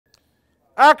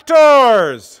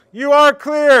Actors, you are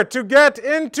clear to get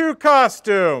into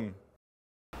costume.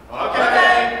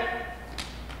 Okay.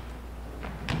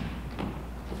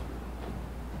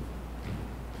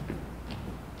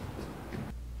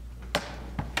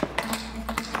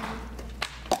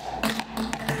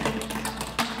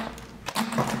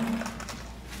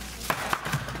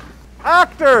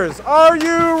 Actors, are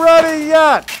you ready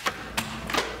yet?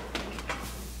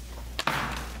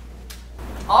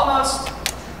 Almost.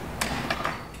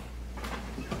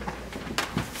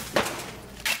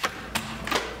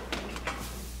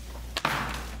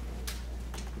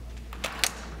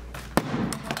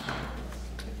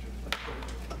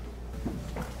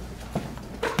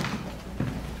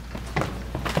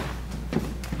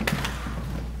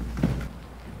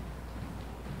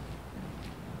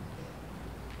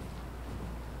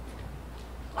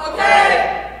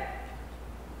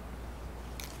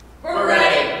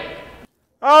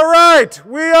 All right,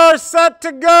 we are set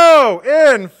to go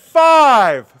in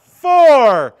 5,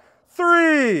 4,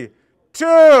 3,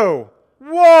 2,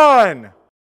 1.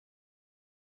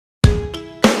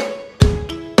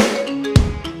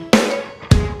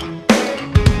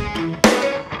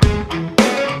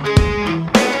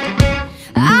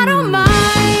 I don't mind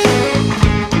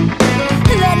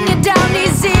letting you down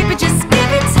easy, but just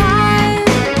give it time.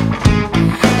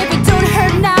 If it don't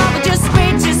hurt now, but just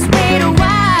wait a while.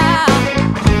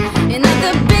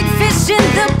 Another big fish in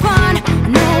the pond,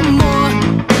 no more.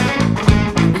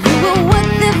 You were what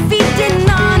they're feeding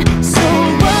on. So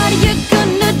what are you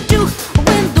gonna do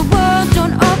when the world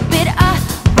don't orbit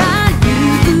around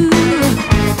you?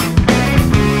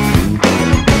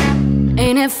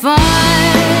 Ain't it fun?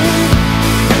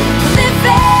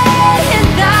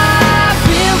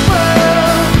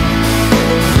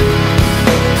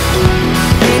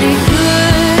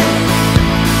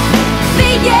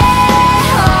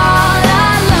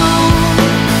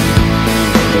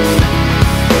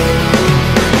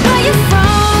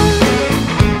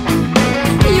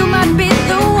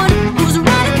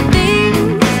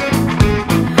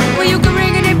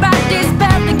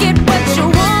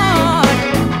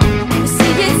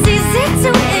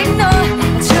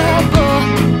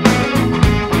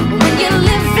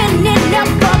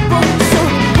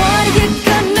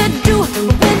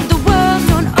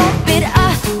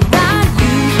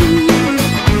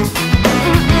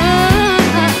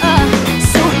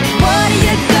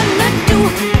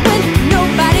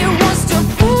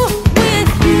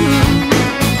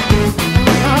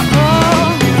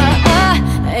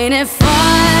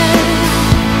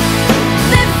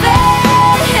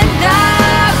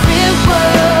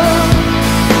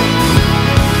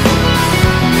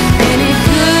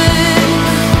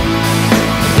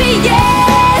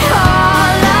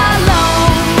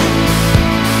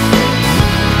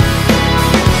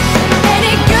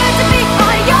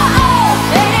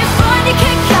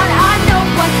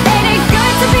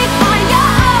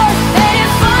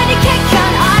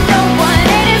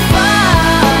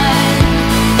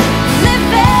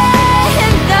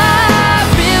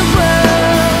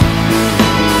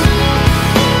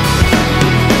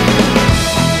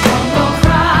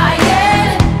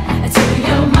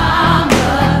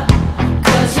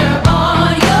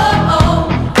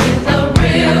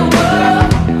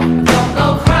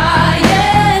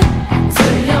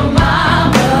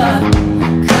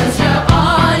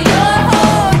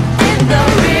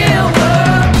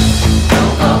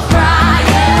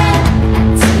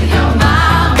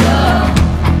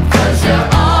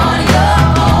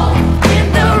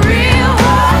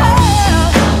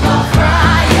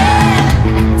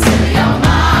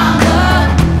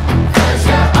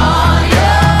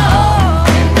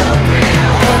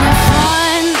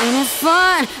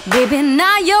 Baby,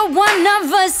 now you're one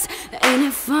of us. Ain't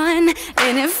it fun?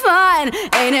 Ain't it fun?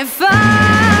 Ain't it fun?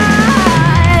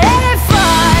 Ain't it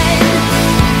fun?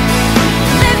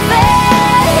 Living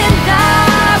in the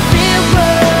real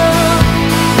world.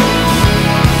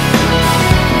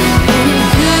 Ain't it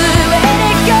good? Ain't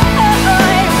it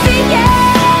good? Being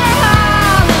all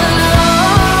alone.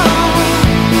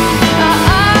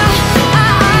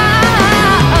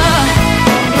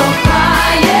 Go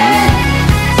crying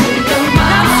to your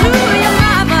mama.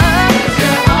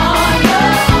 You're on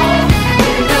your own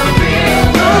in the real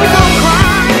world. Go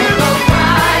crying.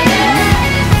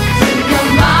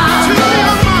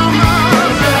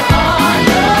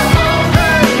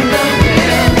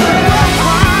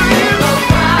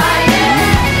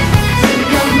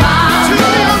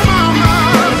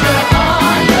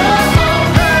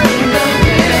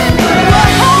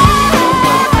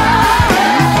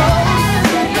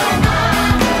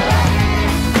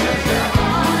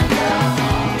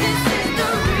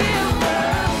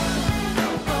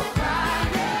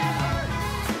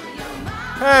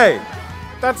 Hey,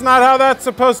 that's not how that's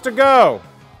supposed to go.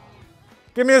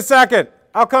 Give me a second.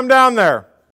 I'll come down there.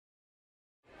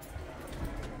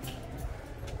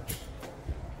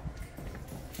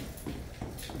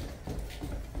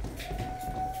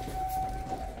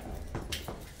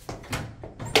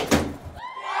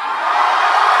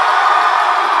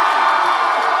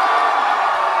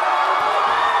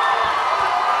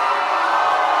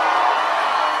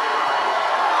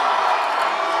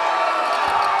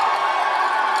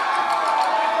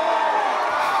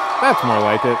 That's more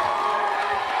like it.